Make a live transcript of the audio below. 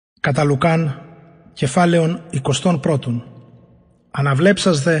Κατά Λουκάν, κεφάλαιον 21.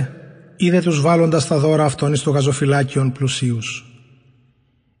 Αναβλέψας δε, είδε τους βάλλοντας τα δώρα αυτών εις το γαζοφυλάκιον πλουσίους.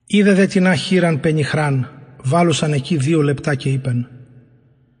 Είδε δε την αχύραν πενιχράν, βάλουσαν εκεί 2 λεπτά και είπεν: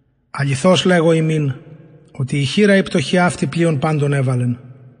 αληθώς λέγω ημίν, ότι η χήρα η πτωχή αυτή πλέον πάντων έβαλεν.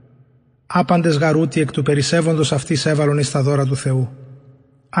 Άπαντες γαρούτι εκ του περισσεύοντος αυτής έβαλον εις τα δώρα του Θεού.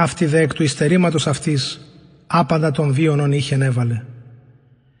 Αυτή δε εκ του υστερήματος αυτής, άπαντα των βίωνων είχεν έβαλε.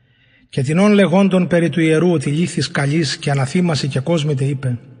 Και τινών λεγόντων περί του ιερού ότι λύθης καλής και αναθήμαση και κόσμητε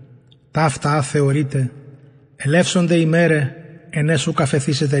είπε: ταύτα αθεωρείτε, ελεύσονται ημέρε, ενέσου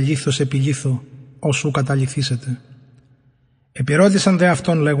καφεθήσετε λίθος επί λίθο, όσου καταλυθήσετε. Επιρώτησαν δε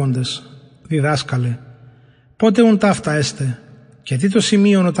αυτόν λέγοντες: διδάσκαλε, πότε ουν ταύτα έστε, και τι το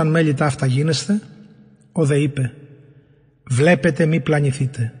σημείον όταν μέλη ταύτα γίνεστε? Ο δε είπε: βλέπετε μη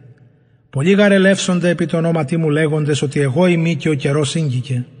πλανηθείτε. Πολλοί γαρελεύσονται επί το ονόματί μου λέγοντες ότι εγώ ημί και ο καιρός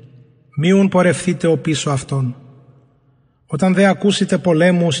ήγγικε. Μη ουν πορευθείτε ο πίσω αυτόν. Όταν δε ακούσετε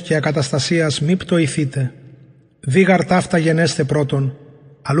πολέμους και ακαταστασίας μη πτωηθείτε. Δίγαρ ταύτα γενέστε πρώτον,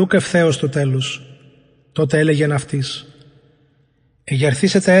 αλλούκ ευθέως το τέλος. Τότε έλεγεν αυτής: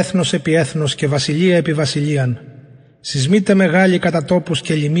 εγερθήσετε έθνος επί έθνος και βασιλεία επί βασιλείαν. Σεισμείτε μεγάλοι κατά τόπους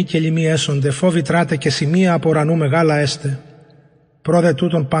και λοιμοί έσονται, φόβοι τράτε και σημεία από ουρανού μεγάλα έστε. Πρόδε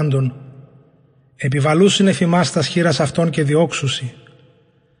τούτων πάντων, επιβαλούσιν εφημάς τας χείρας αυτών και διώξουσι.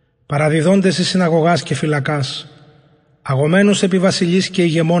 Παραδιδόντες εις συναγωγάς και φυλακάς, αγωμένους επί βασιλείς και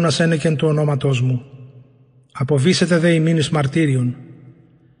ηγεμόνας ένεκεν του ονόματός μου. Αποβήσετε δε ημίν εις μαρτύριον.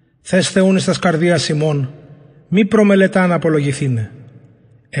 Θέστε ούν εις τας καρδίας ημών, μη προμελετάν απολογηθήνε.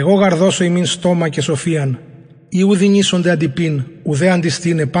 Εγώ γαρδώσω ημίν στόμα και σοφίαν, ή ουδινήσονται αντιπίν, ουδέ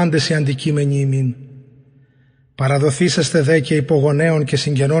αντιστήνε πάντες οι αντικείμενοι ημίν. Παραδοθήσεστε δε και υπογονέων και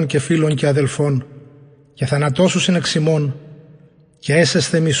συγγενών και φίλων και αδελφών, και θανατώσουσιν εξ ημών, και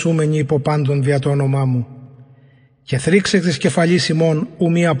έσεστε μισούμενοι υπό πάντων δια το όνομά μου. Και θρήξε της κεφαλής ημών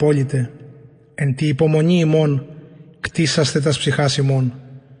ου μη απόλυτε, εν τη υπομονή ημών κτίσαστε τας ψυχάς ημών.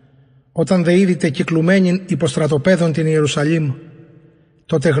 Όταν δε είδητε κυκλουμένην υποστρατοπέδων την Ιερουσαλήμ,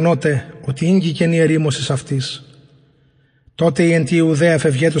 τότε γνώτε ότι ήγγικεν η ερήμωσης αυτής. Τότε οι εν τη Ιουδαία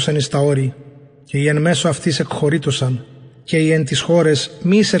φευγέτωσαν εις τα όρη, και οι εν μέσω αυτής εκχωρήτωσαν, και οι εν τις χώρες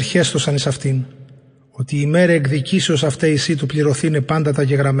μη εισερχέστωσαν εις αυτήν, ότι η μέρε εκδικήσεως αυτέ εσύ του πληρωθήνε πάντα τα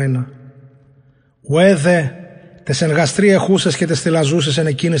γεγραμμένα. Ουέ δε, τες εν γαστροί εχούσες και τες θυλαζούσες εν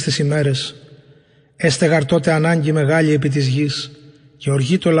εκείνες τις ημέρες, έστε γαρ τότε ανάγκη μεγάλη επί της γης, και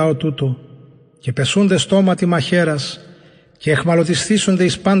οργή το λαό τούτο, και πεσούνται στόματι μαχαίρας, και εχμαλωτισθήσονται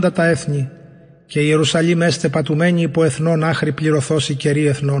εις πάντα τα έθνη, και η Ιερουσαλήμ έστε πατουμένη υπό εθνών άχρη πληρωθώσει καιρή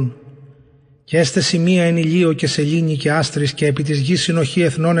εθνών. Και έστε σημεία εν ηλίο και σελήνη και άστρης, και επί της γης συνοχή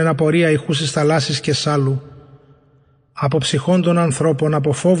εθνών εν απορία ηχούσης θαλάσσης και σάλου. Από ψυχών των ανθρώπων,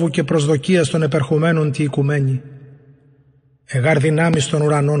 από φόβου και προσδοκίας των επερχομένων τη οικουμένη. Εγάρ δυνάμεις των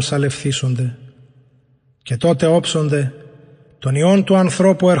ουρανών σαλευθήσονται. Και τότε όψονται τον ιόν του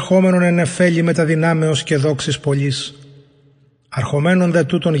ανθρώπου ερχόμενον εν εφέλη μεταδυνάμεως και δόξης πολλής. Αρχομένων δε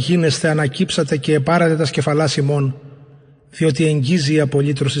τούτων γίνεστε ανακύψατε και επάρατε τα σκεφαλάς ημών, διότι εγγίζει η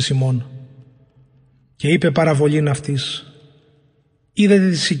απολύτρωση ημών. Και είπε παραβολήν αυτής: είδετε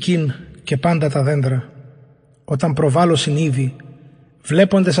τη σικήν και πάντα τα δέντρα, όταν προβάλλωσιν ήδη,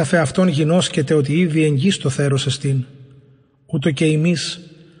 βλέποντες αφ' αυτόν γινώσκετε ότι ήδη εγγύς το θέρος εστίν. Ούτω και εμείς,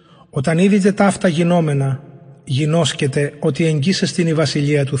 όταν είδητε ταύτα γινόμενα, γινώσκετε ότι εγγύς εστίν η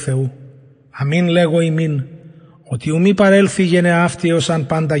βασιλεία του Θεού. Αμήν λέγω ημίν, ότι ουμή παρέλθει η γενεά αυτή έως αν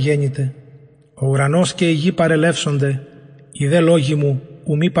πάντα γέννηται. Ο ουρανός και η γη παρελεύσονται, οι δε λόγοι μου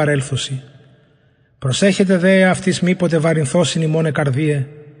ουμή παρέλθωση. Προσέχετε δε αυτής μήποτε βαρυνθώσιν ημών καρδίε,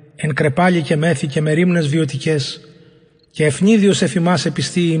 εν κρεπάλι και μέθη και με ρήμνες βιωτικές, και ευνίδιος εφημάς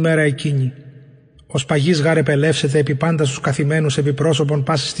επιστεί η ημέρα εκείνη. Ως παγής γάρ επελεύσετε επί πάντα στους καθημένους επί πρόσωπον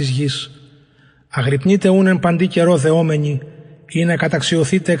πάσης της γης. Αγρυπνείτε ούν εν παντή καιρό δεόμενοι, ή να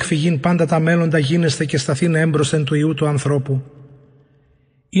καταξιωθείτε εκφυγήν πάντα τα μέλλοντα γίνεστε και σταθήνε έμπροσθεν του Ιού του ανθρώπου.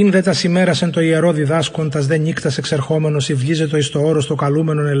 Ειν δε τας ημέρας εν το ιερό διδάσκοντας δε νύκτας εξερχόμενος υβλίζετο εις το όρος το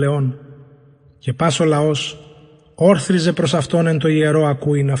καλούμενον ελαιών. Και πας ο λαός όρθριζε προς αυτόν εν το ιερό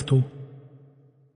ακούειν αυτού.